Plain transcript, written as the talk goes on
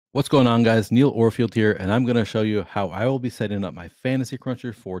What's going on, guys? Neil Orfield here, and I'm going to show you how I will be setting up my fantasy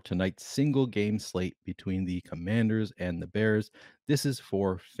cruncher for tonight's single game slate between the Commanders and the Bears. This is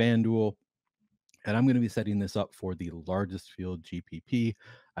for FanDuel, and I'm going to be setting this up for the largest field GPP.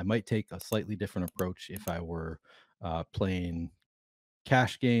 I might take a slightly different approach if I were playing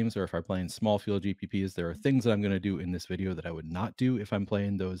cash games or if I'm playing small field GPPs. There are things that I'm going to do in this video that I would not do if I'm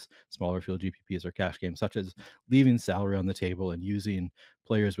playing those smaller field GPPs or cash games, such as leaving salary on the table and using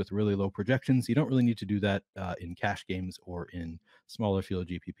players with really low projections. You don't really need to do that in cash games or in smaller field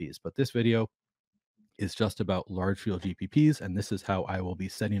GPPs. But this video is just about large field GPPs, and this is how I will be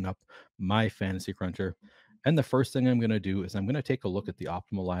setting up my fantasy cruncher. And the first thing I'm going to do is I'm going to take a look at the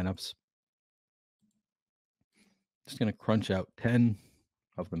optimal lineups. Just going to crunch out 10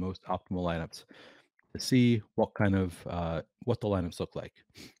 of the most optimal lineups to see what kind of what the lineups look like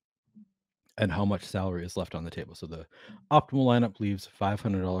and how much salary is left on the table. So the optimal lineup leaves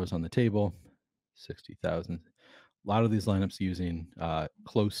 $500 on the table, 60,000. A lot of these lineups using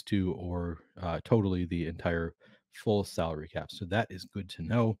close to or totally the entire full salary cap. So that is good to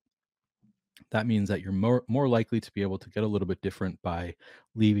know. That means that you're more likely to be able to get a little bit different by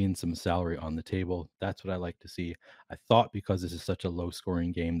leaving some salary on the table. That's what I like to see. I thought because this is such a low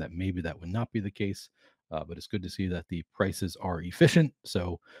scoring game that maybe that would not be the case, but it's good to see that the prices are efficient.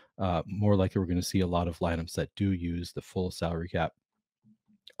 So more likely we're going to see a lot of lineups that do use the full salary cap.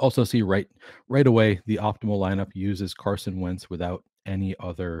 Also see right away the optimal lineup uses Carson Wentz without any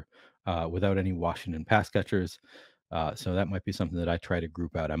other without any Washington pass catchers. So that might be something that I try to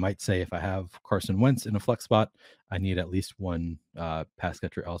group out. I might say if I have Carson Wentz in a flex spot, I need at least one pass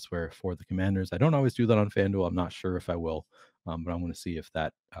catcher elsewhere for the Commanders. I don't always do that on FanDuel. I'm not sure if I will, but I'm going to see if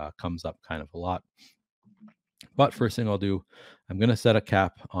that comes up kind of a lot. But first thing I'll do, I'm going to set a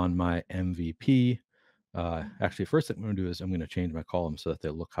cap on my MVP. Actually, first thing I'm going to do is I'm going to change my columns so that they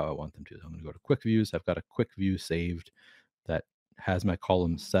look how I want them to. So I'm going to go to quick views. I've got a quick view saved that has my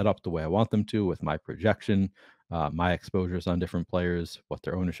columns set up the way I want them to with my projection, my exposures on different players, what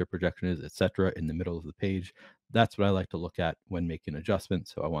their ownership projection is, etc. in the middle of the page. That's what I like to look at when making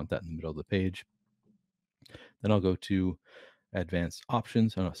adjustments. So I want that in the middle of the page. Then I'll go to advanced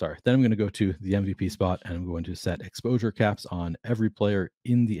options. Oh, no, sorry. Then I'm going to go to the MVP spot and I'm going to set exposure caps on every player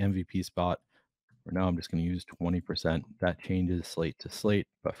in the MVP spot. For now, I'm just going to use 20%. That changes slate to slate,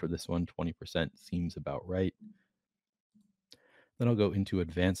 but for this one, 20% seems about right. Then I'll go into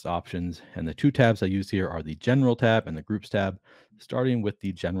advanced options, and the two tabs I use here are the general tab and the groups tab. Starting with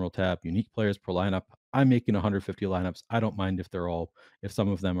the general tab, unique players per lineup. I'm making 150 lineups. I don't mind if some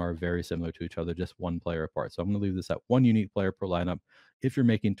of them are very similar to each other, just one player apart. So I'm going to leave this at one unique player per lineup. If you're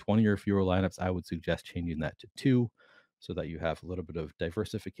making 20 or fewer lineups, I would suggest changing that to 2 so that you have a little bit of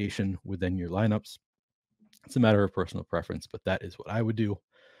diversification within your lineups. It's a matter of personal preference, but that is what I would do.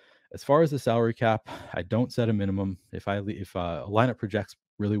 As far as the salary cap, I don't set a minimum. If a lineup projects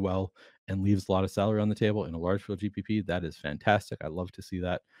really well and leaves a lot of salary on the table in a large field GPP, that is fantastic. I love to see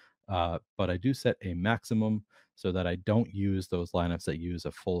that. But I do set a maximum so that I don't use those lineups that use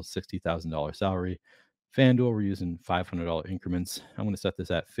a full $60,000 salary. FanDuel, we're using $500 increments. I'm going to set this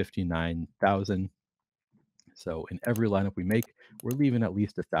at $59,000. So in every lineup we make, we're leaving at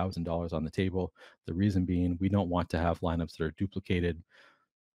least $1,000 on the table. The reason being, we don't want to have lineups that are duplicated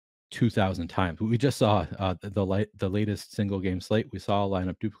 2,000 times. We just saw the latest single game slate. We saw a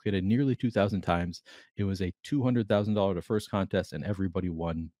lineup duplicated nearly 2,000 times. It was a $200,000 to first contest, and everybody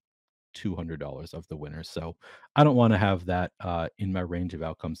won $200 of the winners. So I don't want to have that in my range of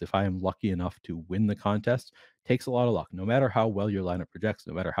outcomes. If I am lucky enough to win the contest, takes a lot of luck. No matter how well your lineup projects,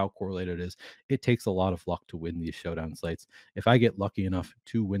 no matter how correlated it is, it takes a lot of luck to win these showdown slates. If I get lucky enough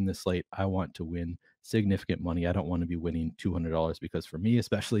to win the slate, I want to win significant money. I don't want to be winning $200 because for me,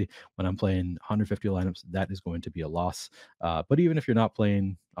 especially when I'm playing 150 lineups, that is going to be a loss. But even if you're not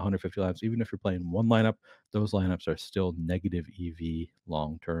playing 150 lineups, even if you're playing one lineup, those lineups are still negative EV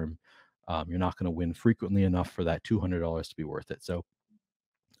long term. You're not going to win frequently enough for that $200 to be worth it. So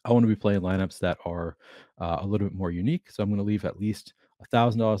I want to be playing lineups that are a little bit more unique. So I'm going to leave at least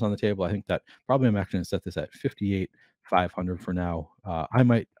 $1,000 on the table. I think that probably I'm actually going to set this at 58,500 for now.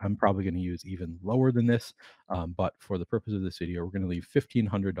 I'm probably going to use even lower than this, but for the purpose of this video, we're going to leave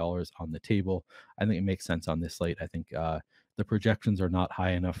 $1,500 on the table. I think it makes sense on this slate. I think the projections are not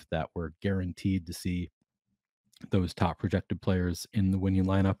high enough that we're guaranteed to see those top projected players in the winning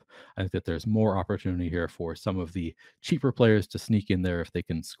lineup. I think that there's more opportunity here for some of the cheaper players to sneak in there if they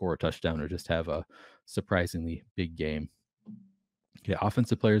can score a touchdown or just have a surprisingly big game. Okay,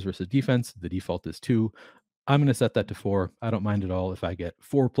 offensive players versus defense. The default is 2. I'm going to set that to 4. I don't mind at all if I get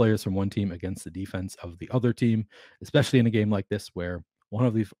 4 players from one team against the defense of the other team, especially in a game like this where one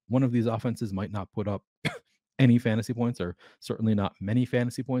of these offenses might not put up any fantasy points, or certainly not many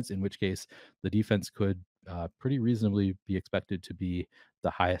fantasy points, in which case the defense could pretty reasonably be expected to be the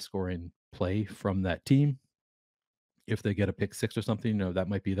highest scoring play from that team. If they get a pick six or something, that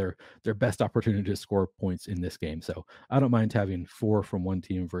might be their best opportunity to score points in this game. So I don't mind having 4 from one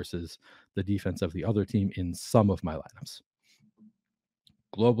team versus the defense of the other team in some of my lineups.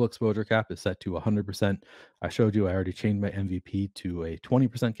 Global exposure cap is set to 100%. I showed you I already changed my MVP to a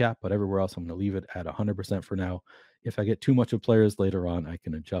 20% cap, but everywhere else I'm going to leave it at 100% for now. If I get too much of players later on, I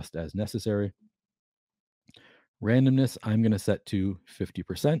can adjust as necessary. Randomness, I'm going to set to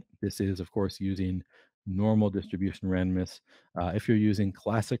 50%. This is, of course, using normal distribution randomness. If you're using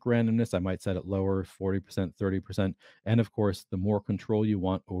classic randomness, I might set it lower, 40%, 30%. And of course, the more control you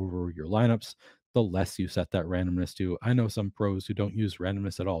want over your lineups, the less you set that randomness to. I know some pros who don't use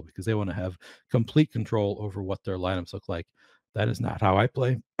randomness at all because they want to have complete control over what their lineups look like. That is not how I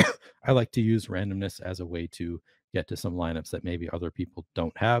play. I like to use randomness as a way to get to some lineups that maybe other people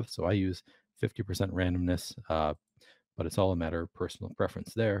don't have. So I use 50% randomness, but it's all a matter of personal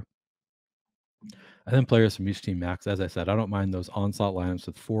preference there. And then players from each team max. As I said, I don't mind those onslaught lineups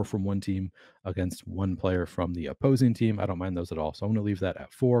with 4 from one team against 1 player from the opposing team. I don't mind those at all. So I'm going to leave that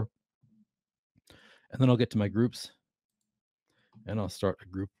at 4. And then I'll get to my groups. And I'll start a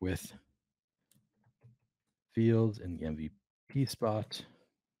group with Fields in the MVP spot.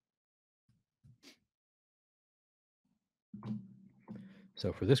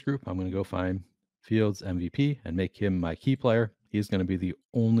 So for this group, I'm going to go find Fields MVP and make him my key player. He's going to be the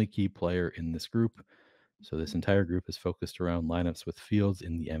only key player in this group. So this entire group is focused around lineups with Fields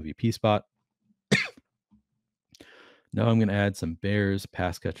in the MVP spot. Now I'm going to add some Bears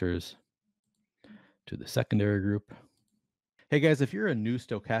pass catchers to the secondary group. Hey guys, if you're a new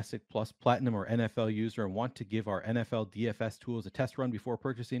Stokastic Plus Platinum or NFL user and want to give our NFL DFS tools a test run before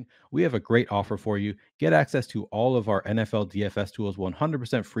purchasing, we have a great offer for you. Get access to all of our NFL DFS tools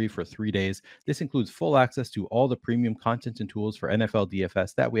 100% free for 3 days. This includes full access to all the premium content and tools for NFL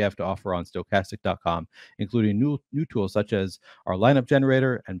DFS that we have to offer on Stokastic.com, including new tools such as our lineup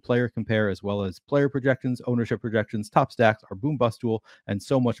generator and player compare, as well as player projections, ownership projections, top stacks, our boom bust tool, and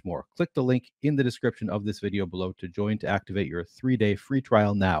so much more. Click the link in the description of this video below to join to activate your 3-day free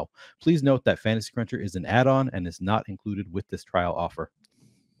trial now. Please note that Fantasy Cruncher is an add-on and is not included with this trial offer.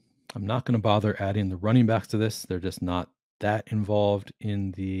 I'm not going to bother adding the running backs to this. They're just not that involved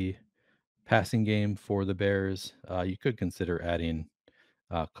in the passing game for the Bears. You could consider adding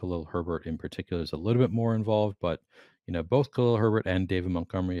Khalil Herbert in particular is a little bit more involved, but both Khalil Herbert and David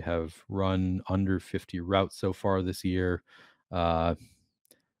Montgomery have run under 50 routes so far this year. I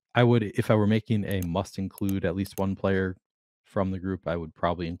would, if I were making a must include at least one player from the group, I would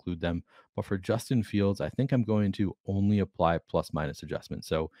probably include them. But for Justin Fields, I think I'm going to only apply plus minus adjustments.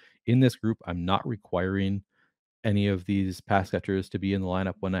 So in this group, I'm not requiring any of these pass catchers to be in the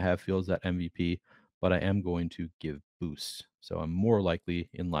lineup when I have Fields at MVP, but I am going to give boosts. So I'm more likely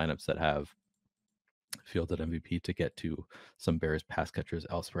in lineups that have Fields at MVP to get to some Bears pass catchers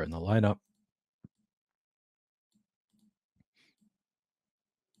elsewhere in the lineup.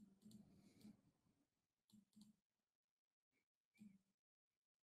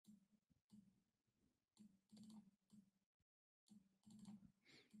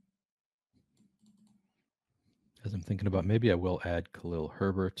 As I'm thinking about, maybe I will add Khalil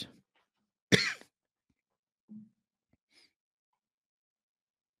Herbert to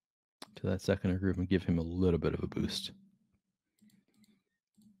that secondary group and give him a little bit of a boost.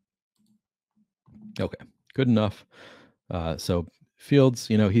 Okay, good enough. So Fields,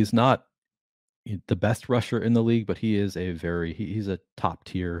 he's not the best rusher in the league, but he is he's a top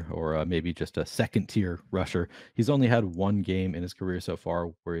tier, or maybe just a second tier rusher. He's only had one game in his career so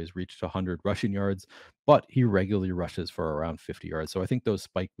far where he's reached 100 rushing yards, but he regularly rushes for around 50 yards. So I think those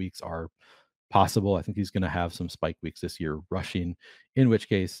spike weeks are possible. I think he's going to have some spike weeks this year rushing, in which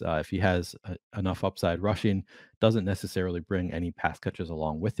case, if he has enough upside rushing, doesn't necessarily bring any pass catches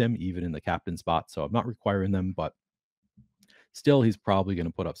along with him, even in the captain spot. So I'm not requiring them, but still, he's probably going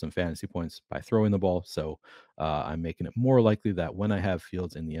to put up some fantasy points by throwing the ball. So I'm making it more likely that when I have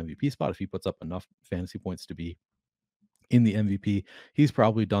Fields in the MVP spot, if he puts up enough fantasy points to be in the MVP, he's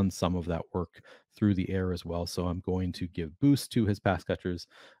probably done some of that work through the air as well. So I'm going to give boost to his pass catchers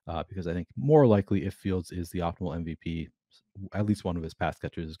because I think more likely if Fields is the optimal MVP, at least one of his pass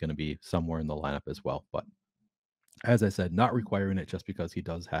catchers is going to be somewhere in the lineup as well. But as I said, not requiring it just because he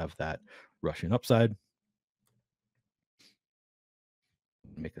does have that rushing upside.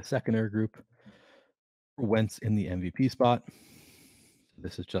 Make a secondary group. Wentz in the MVP spot.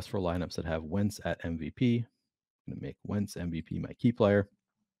 This is just for lineups that have Wentz at MVP. I'm going to make Wentz MVP my key player.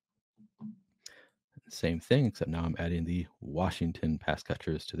 Same thing, except now I'm adding the Washington pass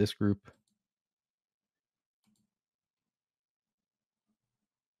catchers to this group.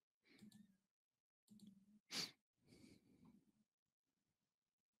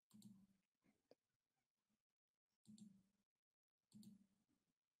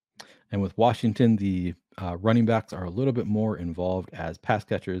 And with Washington, the running backs are a little bit more involved as pass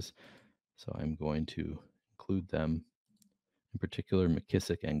catchers. So I'm going to include them. In particular,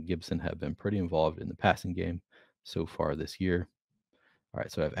 McKissick and Gibson have been pretty involved in the passing game so far this year. All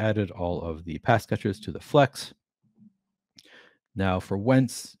right, so I've added all of the pass catchers to the flex. Now for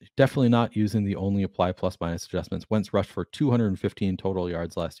Wentz, definitely not using the only apply plus minus adjustments. Wentz rushed for 215 total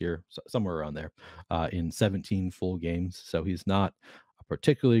yards last year, so somewhere around there, in 17 full games. So he's not a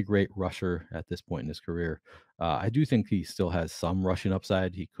particularly great rusher at this point in his career. I do think he still has some rushing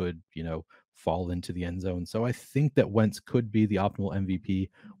upside. He could, fall into the end zone. So I think that Wentz could be the optimal MVP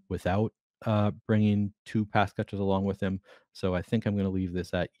without bringing two pass catchers along with him. So I think I'm going to leave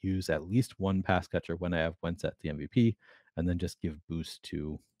this at use at least one pass catcher when I have Wentz at the MVP, and then just give boost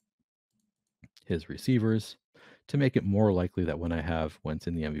to his receivers to make it more likely that when I have Wentz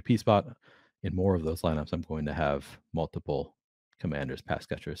in the MVP spot, in more of those lineups, I'm going to have multiple Commanders pass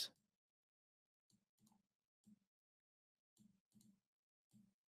catchers.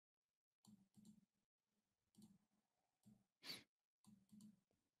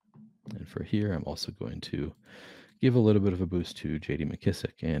 And for here, I'm also going to give a little bit of a boost to JD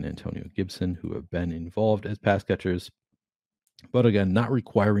McKissick and Antonio Gibson, who have been involved as pass catchers. But again, not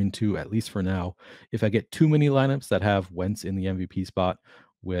requiring to, at least for now. If I get too many lineups that have Wentz in the MVP spot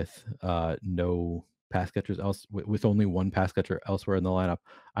with no pass catchers else, with only one pass catcher elsewhere in the lineup,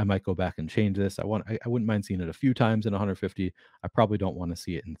 I might go back and change this. I wouldn't mind seeing it a few times in 150. I probably don't want to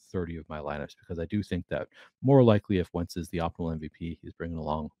see it in 30 of my lineups, because I do think that more likely, if Wentz is the optimal MVP, he's bringing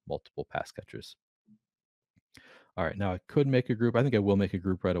along multiple pass catchers. All right, now I could make a group. I think I will make a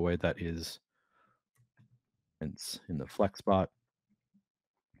group right away that is Wentz in the flex spot.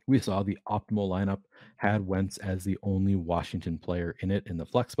 We saw the optimal lineup had Wentz as the only Washington player in it in the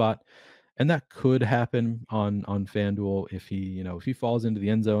flex spot. And that could happen on FanDuel if he falls into the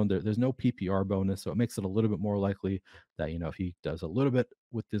end zone. There's no PPR bonus, so it makes it a little bit more likely that if he does a little bit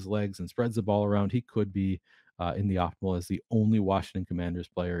with his legs and spreads the ball around, he could be in the optimal as the only Washington Commanders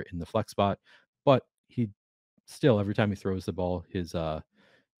player in the flex spot. But he still, every time he throws the ball, his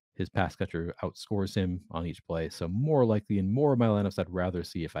pass catcher outscores him on each play. So more likely in more of my lineups, I'd rather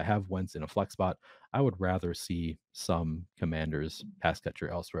see, if I have Wentz in a flex spot, I would rather see some Commanders pass catcher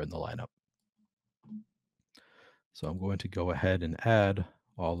elsewhere in the lineup. So I'm going to go ahead and add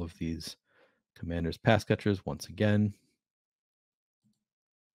all of these Commanders pass catchers once again.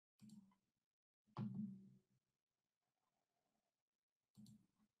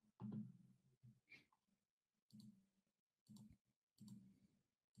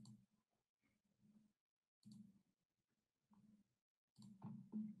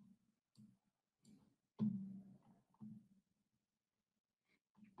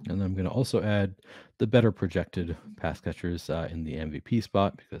 And I'm going to also add the better projected pass catchers in the MVP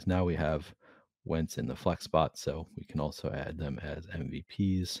spot, because now we have Wentz in the flex spot, so we can also add them as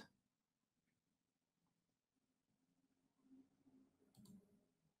MVPs.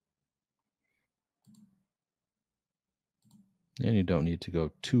 And you don't need to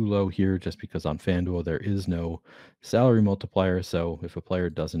go too low here, just because on FanDuel there is no salary multiplier. So if a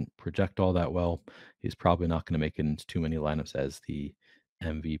player doesn't project all that well, he's probably not going to make it into too many lineups as the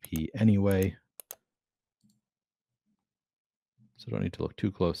MVP anyway. So don't need to look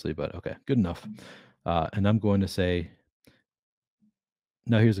too closely, but okay, good enough. And I'm going to say,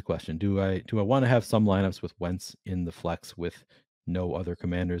 now here's a question: Do I want to have some lineups with Wentz in the flex with no other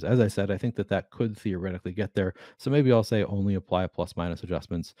Commanders? As I said, I think that could theoretically get there. So maybe I'll say only apply plus minus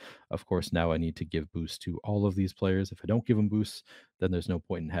adjustments. Of course, now I need to give boosts to all of these players. If I don't give them boosts, then there's no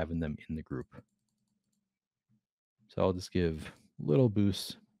point in having them in the group. So I'll just give little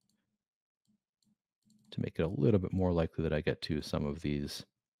boosts to make it a little bit more likely that I get to some of these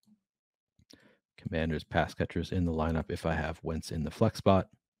Commanders pass catchers in the lineup if I have Wentz in the flex spot.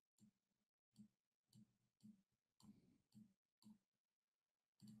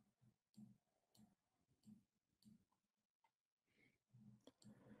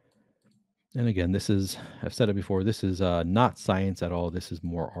 And again, I've said it before, this is not science at all. This is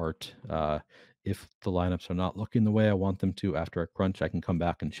more art. If the lineups are not looking the way I want them to after a crunch, I can come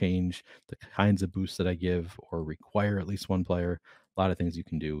back and change the kinds of boosts that I give or require at least one player. A lot of things you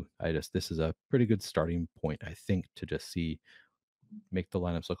can do. This is a pretty good starting point, I think, to just see make the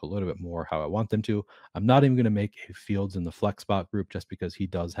lineups look a little bit more how I want them to. I'm not even going to make a Fields in the flex spot group just because he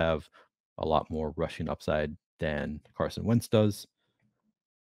does have a lot more rushing upside than Carson Wentz does.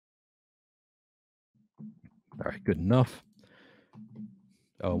 All right, good enough.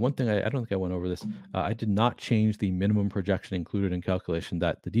 Oh, one thing I don't think I went over this. I did not change the minimum projection included in calculation.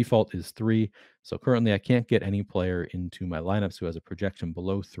 That the default is 3. So currently, I can't get any player into my lineups who has a projection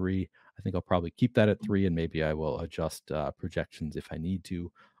below 3. I think I'll probably keep that at 3, and maybe I will adjust projections if I need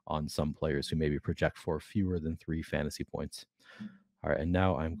to on some players who maybe project for fewer than 3 fantasy points. All right, and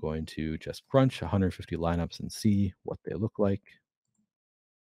now I'm going to just crunch 150 lineups and see what they look like.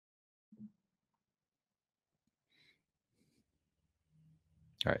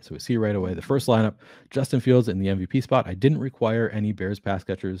 All right, so we see right away the first lineup, Justin Fields in the MVP spot. I didn't require any Bears pass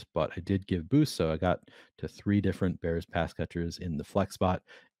catchers, but I did give boosts, so I got to 3 different Bears pass catchers in the flex spot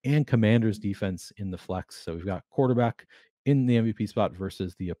and Commanders defense in the flex. So we've got quarterback in the MVP spot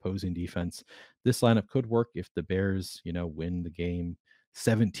versus the opposing defense. This lineup could work if the Bears, win the game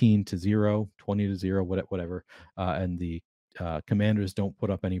 17-0, 20-0, whatever, and the Commanders don't put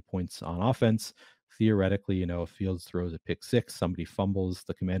up any points on offense. Theoretically, if Fields throws a pick 6, somebody fumbles,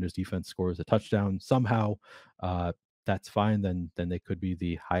 the Commanders defense scores a touchdown somehow, that's fine. Then they could be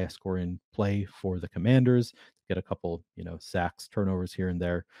the highest scoring play for the Commanders. Get a couple, sacks, turnovers here and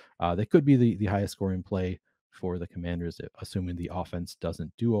there. They could be the highest scoring play for the Commanders, assuming the offense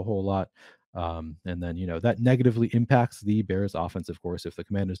doesn't do a whole lot. And then, that negatively impacts the Bears offense, of course, if the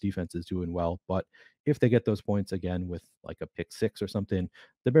Commanders defense is doing well. But if they get those points again with like a pick 6 or something,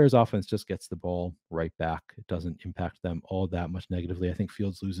 the Bears offense just gets the ball right back. It doesn't impact them all that much negatively. I think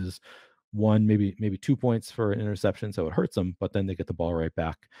Fields loses 1, maybe 2 points for an interception, so it hurts them, but then they get the ball right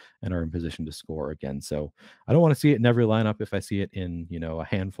back and are in position to score again. So I don't want to see it in every lineup. If I see it in, a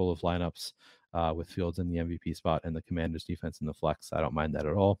handful of lineups with Fields in the MVP spot and the Commanders defense in the flex, I don't mind that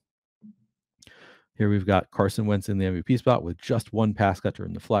at all. Here we've got Carson Wentz in the MVP spot with just 1 pass catcher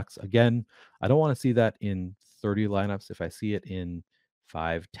in the flex. Again, I don't want to see that in 30 lineups. If I see it in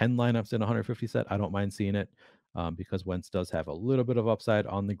 5, 10 lineups in 150 set, I don't mind seeing it because Wentz does have a little bit of upside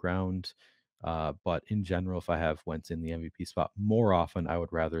on the ground. But in general, if I have Wentz in the MVP spot more often, I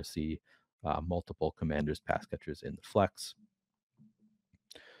would rather see multiple Commanders pass catchers in the flex.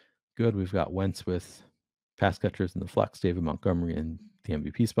 Good. We've got Wentz with pass catchers in the flex, David Montgomery in the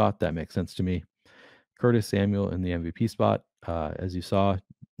MVP spot. That makes sense to me. Curtis Samuel in the MVP spot. As you saw,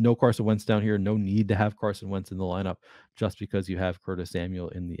 no Carson Wentz down here. No need to have Carson Wentz in the lineup just because you have Curtis Samuel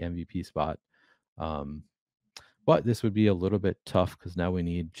in the MVP spot. But this would be a little bit tough because now we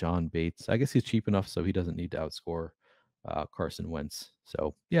need John Bates. I guess he's cheap enough so he doesn't need to outscore Carson Wentz.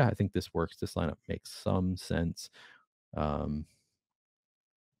 So, yeah, I think this works. This lineup makes some sense.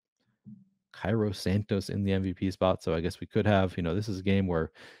 Cairo Santos in the MVP spot. So I guess we could have, this is a game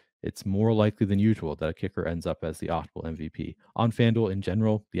where it's more likely than usual that a kicker ends up as the optimal MVP. On FanDuel in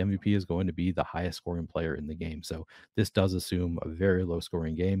general, the MVP is going to be the highest scoring player in the game. So this does assume a very low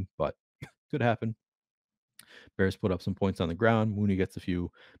scoring game, but could happen. Bears put up some points on the ground. Mooney gets a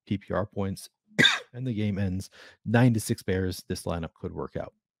few PPR points, and the game ends 9-6 Bears. This lineup could work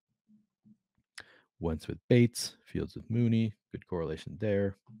out. Wentz with Bates, Fields with Mooney. Good correlation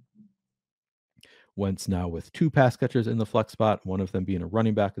there. Wentz now with 2 pass catchers in the flex spot. One of them being a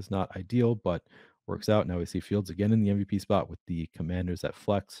running back is not ideal, but works out. Now we see Fields again in the MVP spot with the Commanders at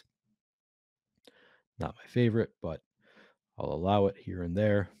flex. Not my favorite, but I'll allow it here and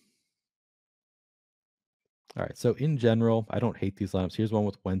there. All right, so in general, I don't hate these lineups. Here's one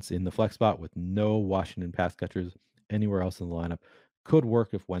with Wentz in the flex spot with no Washington pass catchers anywhere else in the lineup. Could work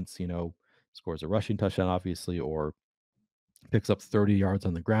if Wentz, scores a rushing touchdown, obviously, or picks up 30 yards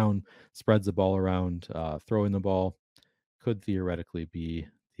on the ground, spreads the ball around, throwing the ball. Could theoretically be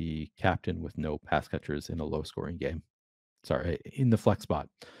the captain with no pass catchers in a low-scoring game. Sorry, in the flex spot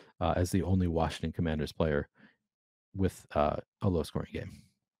as the only Washington Commanders player with a low-scoring game.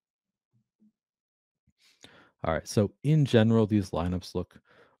 All right, so in general, these lineups look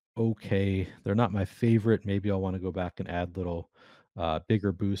okay. They're not my favorite. Maybe I'll want to go back and add little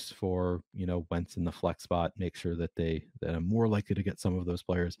bigger boosts for Wentz in the flex spot. Make sure that I'm more likely to get some of those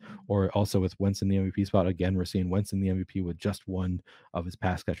players. Or also with Wentz in the MVP spot, again, we're seeing Wentz in the MVP with just 1 of his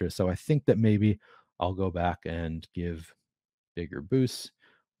pass catchers. So I think that maybe I'll go back and give bigger boosts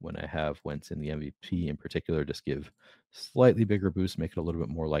when I have Wentz in the MVP in particular. Just give slightly bigger boosts, make it a little bit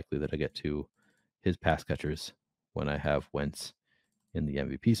more likely that I get to his pass catchers when I have Wentz in the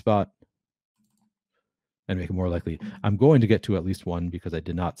MVP spot, and make it more likely. I'm going to get to at least 1 because I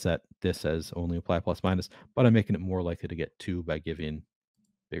did not set this as only apply plus minus, but I'm making it more likely to get 2 by giving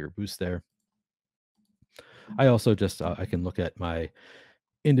bigger boosts there. I also just I can look at my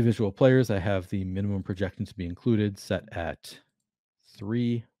individual players. I have the minimum projection to be included set at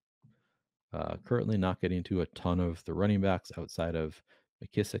 3. Currently not getting to a ton of the running backs outside of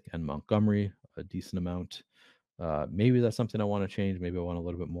McKissick and Montgomery, a decent amount. Maybe that's something I want to change. Maybe I want a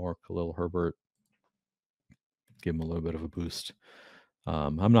little bit more Khalil Herbert, give him a little bit of a boost.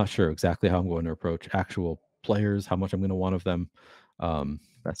 I'm not sure exactly how I'm going to approach actual players, how much I'm going to want of them.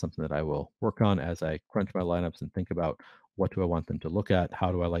 That's something that I will work on as I crunch my lineups and think about what do I want them to look at?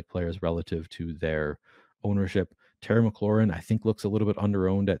 How do I like players relative to their ownership? Terry McLaurin, I think, looks a little bit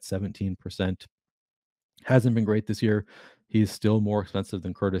underowned at 17%. Hasn't been great this year. He's still more expensive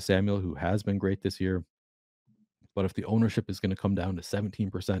than Curtis Samuel, who has been great this year. But if the ownership is going to come down to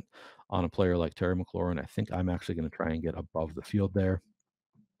 17% on a player like Terry McLaurin, I think I'm actually going to try and get above the field there.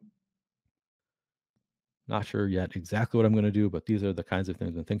 Not sure yet exactly what I'm going to do, but these are the kinds of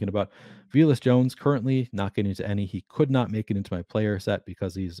things I'm thinking about. Velus Jones currently not getting to any. He could not make it into my player set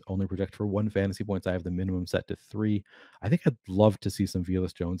because he's only projected for 1 fantasy points. I have the minimum set to 3. I think I'd love to see some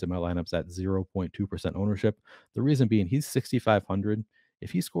Velus Jones in my lineups at 0.2% ownership. The reason being he's 6,500.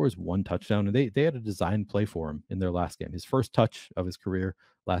 If he scores 1 touchdown, and they had a design play for him in their last game, his first touch of his career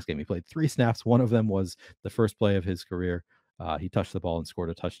last game. He played 3 snaps. One of them was the first play of his career. He touched the ball and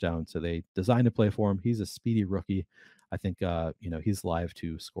scored a touchdown. So they designed a play for him. He's a speedy rookie. I think he's live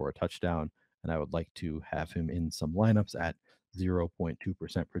to score a touchdown, and I would like to have him in some lineups at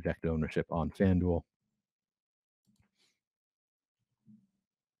 0.2% projected ownership on FanDuel.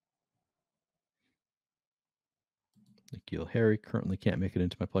 N'Keal Harry currently can't make it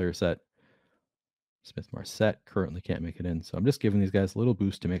into my player set. Smith Marset currently can't make it in. So I'm just giving these guys a little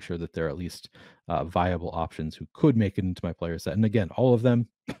boost to make sure that they're at least viable options who could make it into my player set. And again, all of them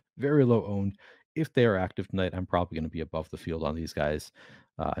very low owned. If they are active tonight, I'm probably going to be above the field on these guys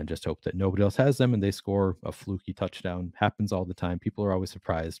and just hope that nobody else has them and they score a fluky touchdown. Happens all the time. People are always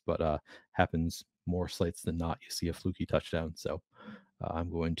surprised, but happens more slates than not. You see a fluky touchdown. So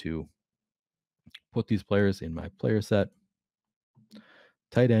I'm going to put these players in my player set.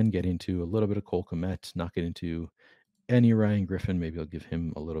 Tight end, getting to a little bit of Cole Kmet, not getting to any Ryan Griffin. Maybe I'll give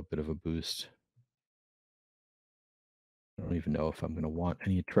him a little bit of a boost. I don't even know if I'm going to want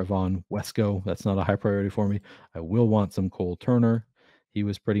any Trevon Wesco. That's not a high priority for me. I will want some Cole Turner. He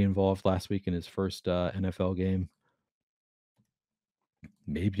was pretty involved last week in his first NFL game.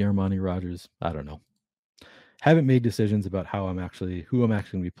 Maybe Armani Rogers. I don't know. Haven't made decisions about who I'm actually going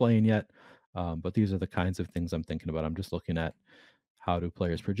to be playing yet. But these are the kinds of things I'm thinking about. I'm just looking at how do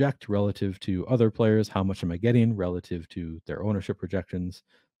players project relative to other players? How much am I getting relative to their ownership projections?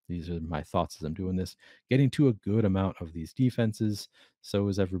 These are my thoughts as I'm doing this. Getting to a good amount of these defenses. So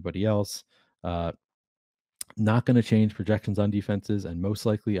is everybody else. Not going to change projections on defenses. And most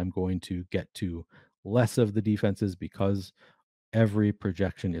likely I'm going to get to less of the defenses because every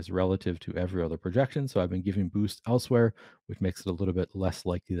projection is relative to every other projection. So I've been giving boosts elsewhere, which makes it a little bit less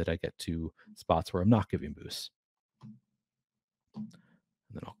likely that I get to spots where I'm not giving boosts. And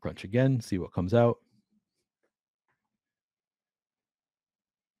then I'll crunch again, see what comes out.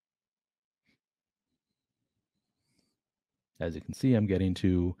 As you can see, I'm getting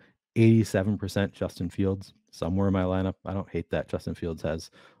to 87% Justin Fields somewhere in my lineup. I don't hate that. Justin Fields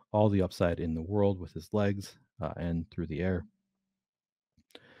has all the upside in the world with his legs and through the air.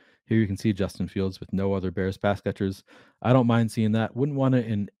 Here you can see Justin Fields with no other Bears pass catchers. I don't mind seeing that. Wouldn't want it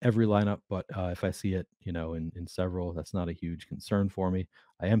in every lineup, but if I see it, in several, that's not a huge concern for me.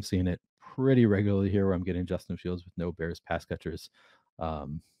 I am seeing it pretty regularly here where I'm getting Justin Fields with no Bears pass catchers.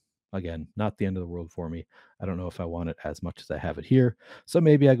 Again, not the end of the world for me. I don't know if I want it as much as I have it here. So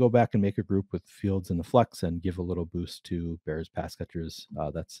maybe I go back and make a group with Fields in the flex and give a little boost to Bears pass catchers.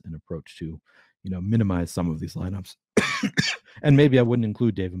 That's an approach to, minimize some of these lineups. And maybe I wouldn't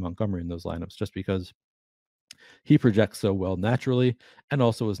include David Montgomery in those lineups just because he projects so well naturally and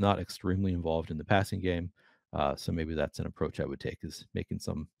also is not extremely involved in the passing game. So maybe that's an approach I would take, is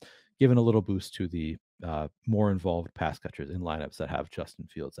giving a little boost to the more involved pass catchers in lineups that have Justin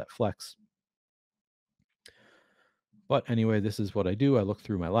Fields at flex. But anyway, this is what I do. I look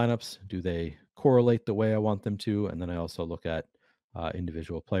through my lineups. Do they correlate the way I want them to? And then I also look at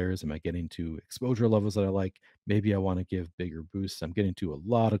individual players. Am I getting to exposure levels that I like? Maybe I want to give bigger boosts. I'm getting to a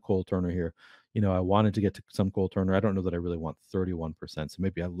lot of Cole Turner here. I wanted to get to some Cole Turner. I don't know that I really want 31%. So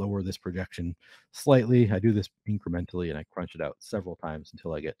maybe I lower this projection slightly. I do this incrementally and I crunch it out several times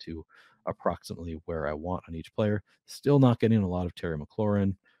until I get to approximately where I want on each player. Still not getting a lot of Terry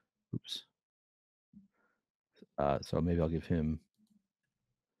McLaurin. Oops. So maybe I'll give him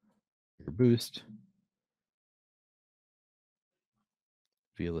your boost.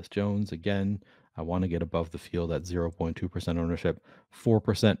 Velus Jones again. I want to get above the field at 0.2% ownership.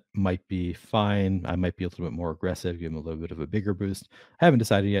 4% might be fine. I might be a little bit more aggressive, give them a little bit of a bigger boost. I haven't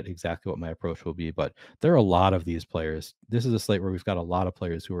decided yet exactly what my approach will be, but there are a lot of these players. This is a slate where we've got a lot of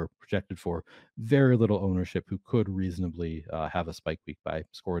players who are projected for very little ownership who could reasonably have a spike week by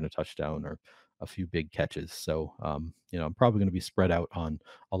scoring a touchdown or a few big catches. So, I'm probably going to be spread out on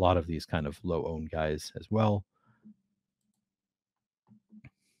a lot of these kind of low owned guys as well.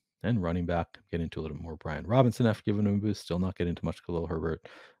 And running back, get into a little more Brian Robinson after giving him a boost. Still not getting too much Khalil Herbert.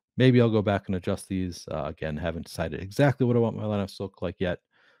 Maybe I'll go back and adjust these. Again, haven't decided exactly what I want my lineups to look like yet.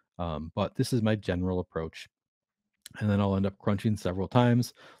 But this is my general approach. And then I'll end up crunching several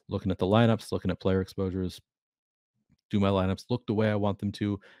times, looking at the lineups, looking at player exposures. Do my lineups look the way I want them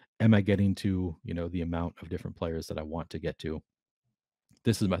to? Am I getting to, the amount of different players that I want to get to?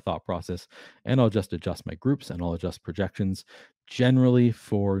 This is my thought process, and I'll just adjust my groups and I'll adjust projections. Generally,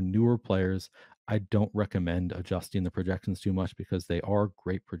 for newer players, I don't recommend adjusting the projections too much because they are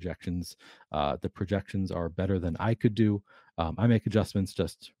great projections. The projections are better than I could do. I make adjustments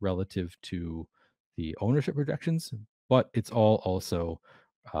just relative to the ownership projections, but it's all also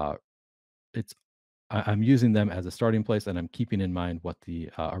uh, it's I'm using them as a starting place, and I'm keeping in mind what the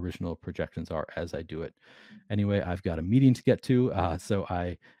original projections are as I do it. Anyway, I've got a meeting to get to, so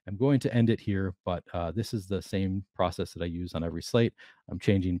I am going to end it here. But this is the same process that I use on every slate. I'm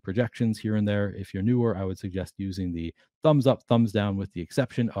changing projections here and there. If you're newer, I would suggest using the thumbs up, thumbs down, with the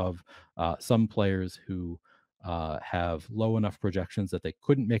exception of some players who have low enough projections that they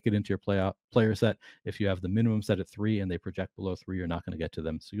couldn't make it into your player set. If you have the minimum set at 3 and they project below 3, you're not going to get to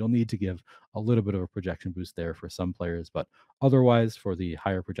them. So you'll need to give a little bit of a projection boost there for some players, but otherwise for the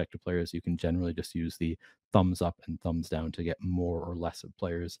higher projected players, you can generally just use the thumbs up and thumbs down to get more or less of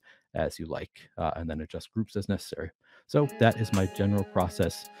players as you like, and then adjust groups as necessary. So that is my general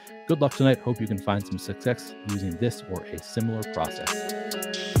process. Good luck tonight. Hope you can find some success using this or a similar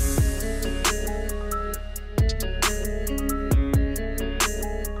process.